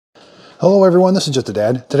Hello everyone, this is Just a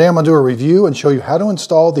Dad. Today I'm going to do a review and show you how to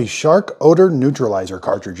install the Shark Odor Neutralizer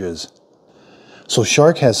cartridges. So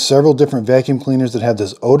Shark has several different vacuum cleaners that have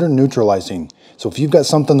this odor neutralizing. So if you've got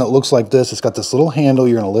something that looks like this, it's got this little handle,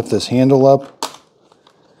 you're going to lift this handle up,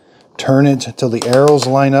 turn it till the arrows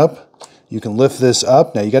line up. You can lift this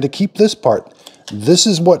up. Now you got to keep this part. This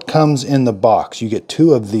is what comes in the box. You get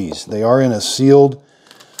two of these. They are in a sealed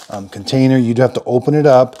container. You'd have to open it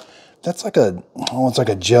up. That's like it's like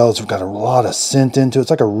a gel. It's got a lot of scent into it. It's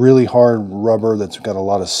like a really hard rubber that's got a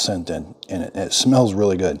lot of scent in it. And it smells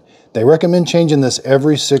really good. They recommend changing this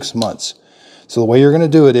every 6 months. So the way you're going to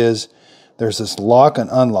do it is, there's this lock and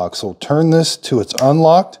unlock. So turn this to it's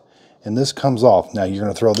unlocked, and this comes off. Now you're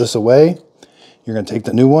going to throw this away. You're going to take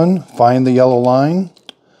the new one, find the yellow line,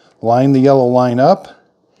 line the yellow line up,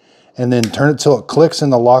 and then turn it till it clicks in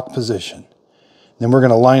the lock position. Then we're going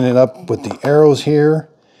to line it up with the arrows here.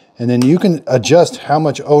 And then you can adjust how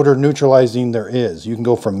much odor neutralizing there is. You can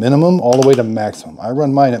go from minimum all the way to maximum. I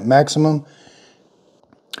run mine at maximum,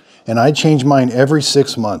 and I change mine every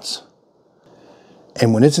 6 months.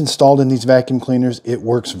 And when it's installed in these vacuum cleaners, it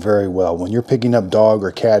works very well. When you're picking up dog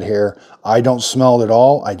or cat hair, I don't smell it at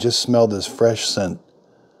all. I just smell this fresh scent.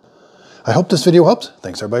 I hope this video helps.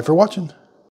 Thanks everybody for watching.